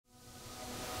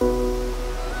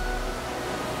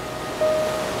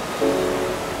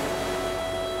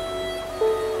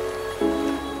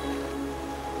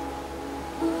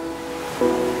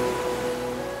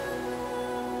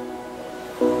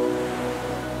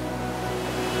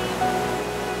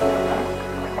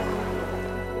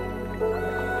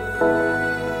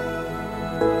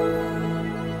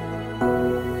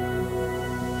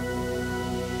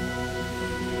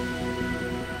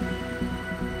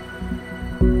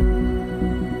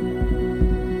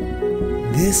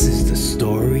This is the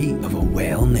story of a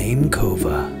whale named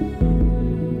Kova.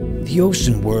 The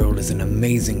ocean world is an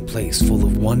amazing place full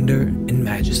of wonder and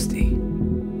majesty.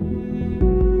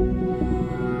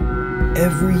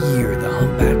 Every year, the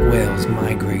humpback whales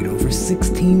migrate over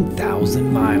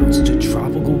 16,000 miles to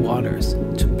tropical waters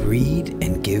to breed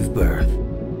and give birth.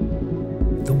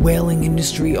 The whaling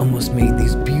industry almost made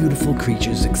these beautiful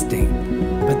creatures extinct,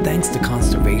 but thanks to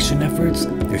conservation efforts,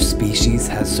 their species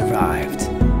has survived.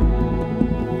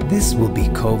 This will be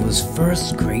Kova's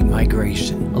first great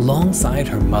migration, alongside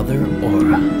her mother,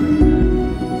 Aura.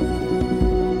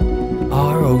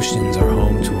 Our oceans are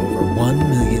home to over 1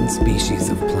 million species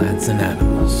of plants and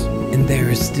animals, and there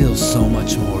is still so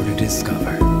much more to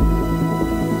discover.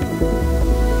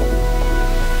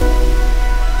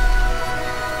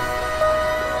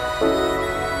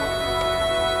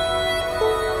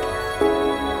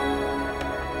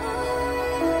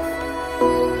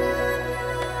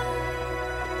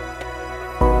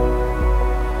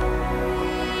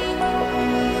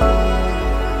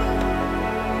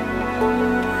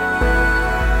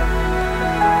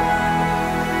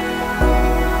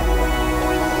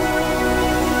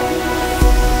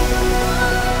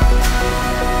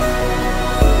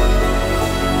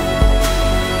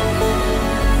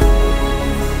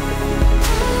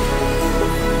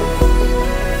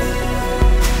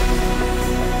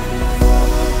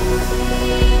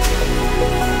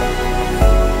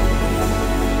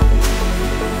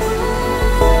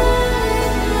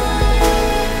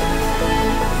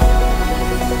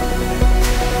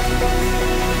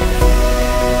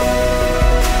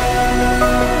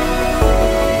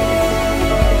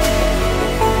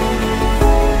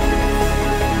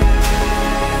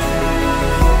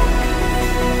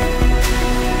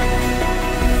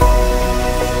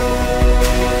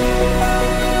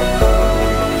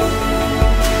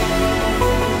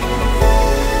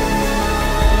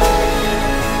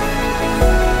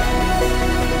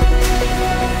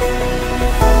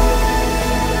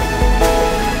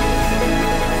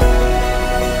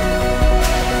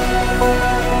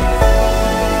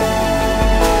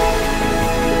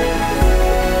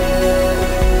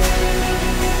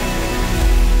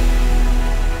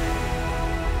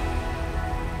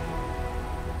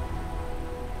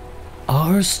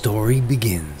 Our story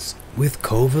begins with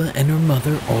Kova and her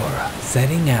mother Aura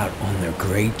setting out on their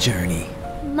great journey.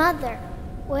 Mother,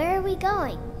 where are we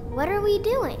going? What are we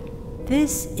doing?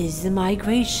 This is the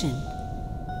migration.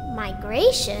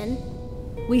 Migration?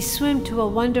 We swim to a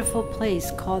wonderful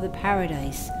place called the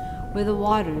Paradise, where the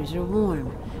waters are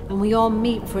warm, and we all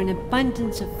meet for an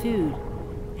abundance of food.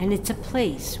 And it's a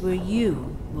place where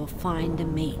you will find a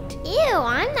mate. Ew,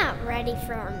 I'm not ready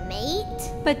for a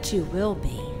mate. But you will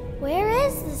be. Where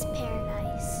is this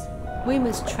paradise? We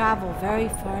must travel very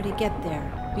far to get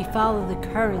there. We follow the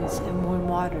currents and warm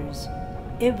waters.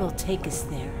 It will take us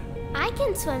there. I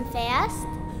can swim fast.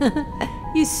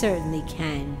 You certainly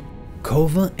can.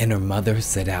 Kova and her mother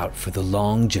set out for the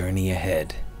long journey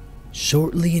ahead.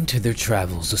 Shortly into their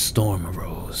travels, a storm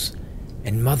arose,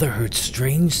 and Mother heard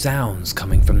strange sounds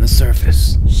coming from the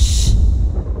surface. Shh!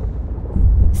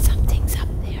 Something's up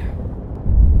there.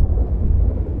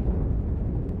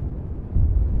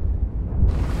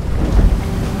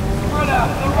 Spread out!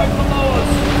 They're right below us!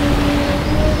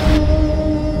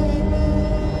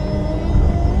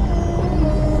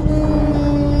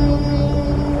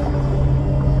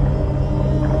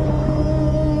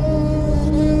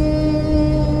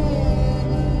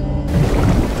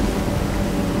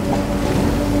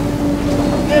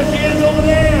 There she is over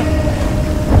there!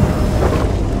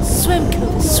 Swim,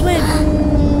 Kova,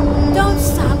 swim! Don't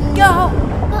stop, go!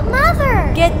 But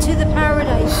Mother! Get to the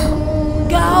paradise.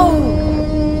 Go!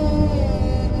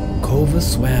 Kova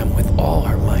swam with all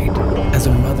her might as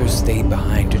her mother stayed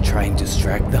behind to try and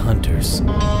distract the hunters.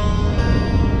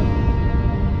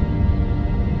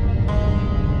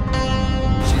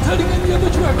 She's heading in the other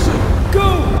direction!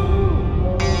 Go!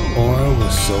 Aura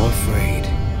was so afraid,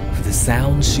 for the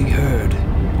sounds she heard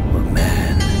were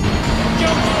man.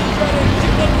 Jump on, Freddy!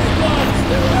 Keep up the guns!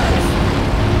 They're us!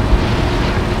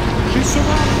 She's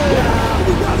surrounded! Yeah,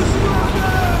 we gotta surround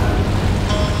her!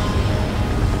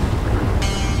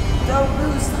 Don't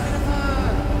lose sight of her!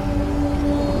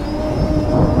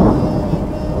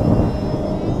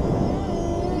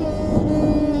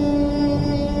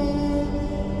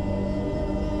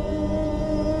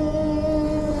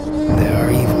 There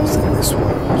are evils in this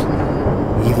world,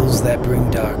 evils that bring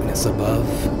darkness above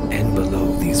and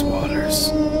below these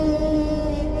waters.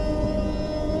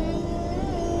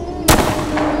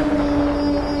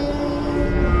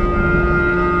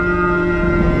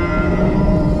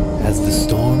 As the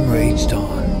storm raged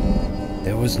on,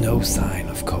 there was no sign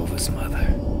of Kova's mother.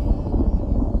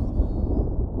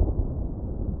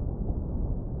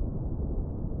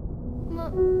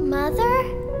 Mother?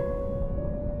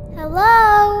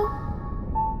 Hello?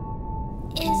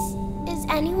 Is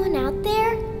anyone out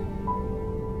there?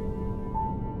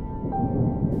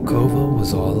 Kova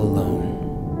was all alone.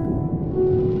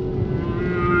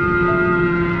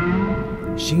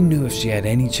 She knew if she had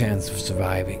any chance of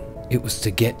surviving, it was to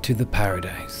get to the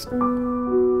paradise.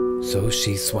 So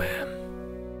she swam.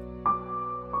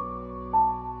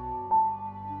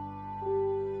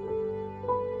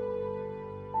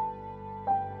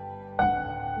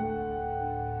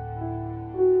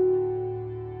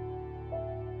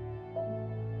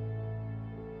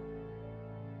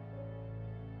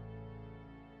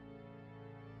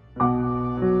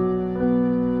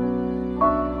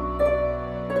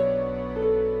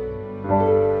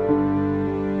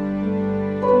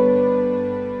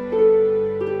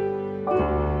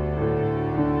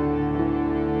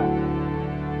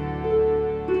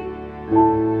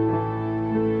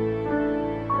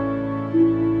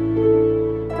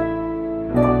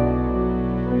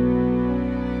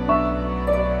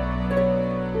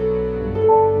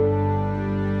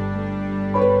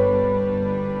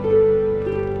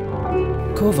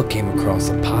 Kova came across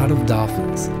a pod of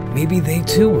dolphins. Maybe they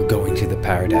too were going to the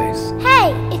paradise.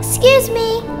 Hey, excuse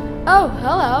me. Oh,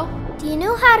 hello. Do you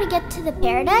know how to get to the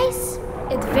paradise?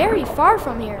 It's very far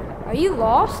from here. Are you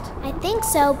lost? I think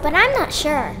so, but I'm not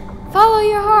sure. Follow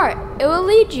your heart. It will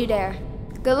lead you there.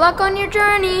 Good luck on your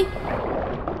journey.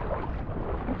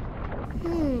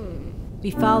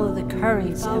 We follow the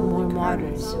currents and warm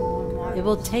waters. It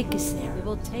will take us there. It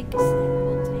will take us there. It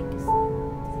will take us there.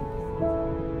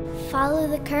 Follow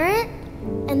the current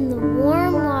and the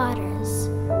warm waters.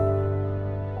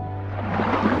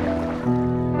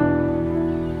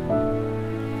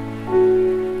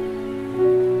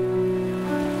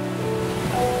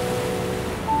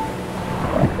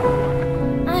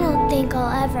 I don't think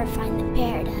I'll ever find the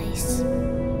paradise.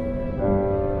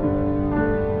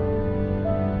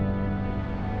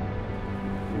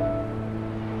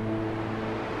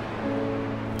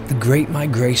 The Great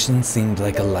Migration seemed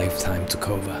like a lifetime to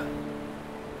Kova.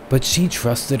 But she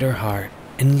trusted her heart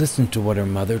and listened to what her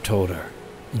mother told her.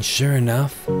 And sure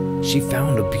enough, she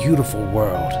found a beautiful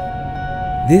world.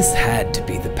 This had to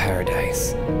be the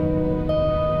paradise.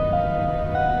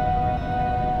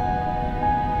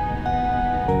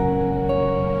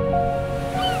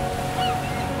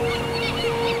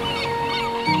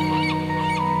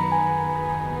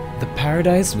 The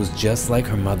paradise was just like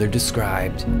her mother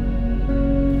described.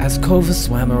 As Kova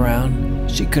swam around,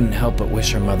 she couldn't help but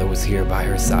wish her mother was here by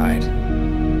her side.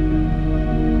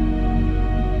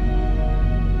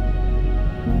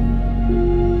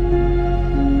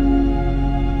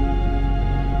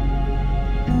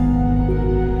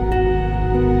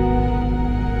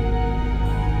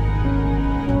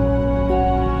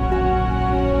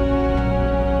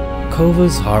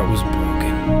 Kova's heart was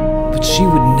broken, but she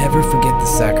would never forget the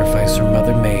sacrifice her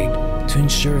mother made to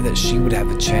ensure that she would have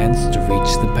a chance to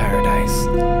reach the paradise.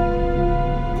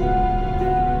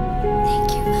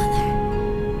 Thank you, Mother.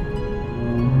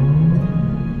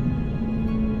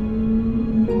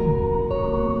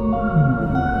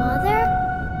 Mother?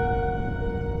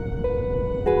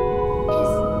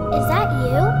 Is that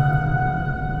you?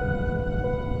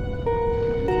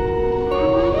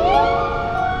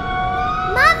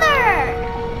 Mother!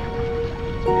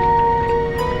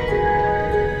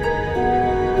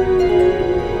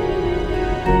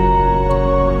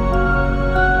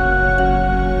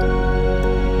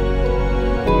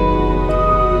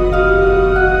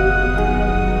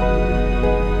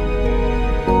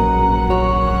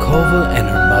 Kova and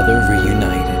her mother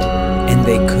reunited, and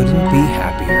they couldn't be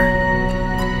happier.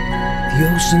 The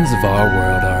oceans of our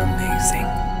world are amazing,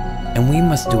 and we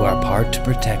must do our part to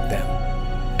protect them.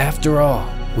 After all,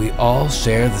 we all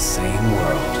share the same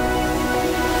world.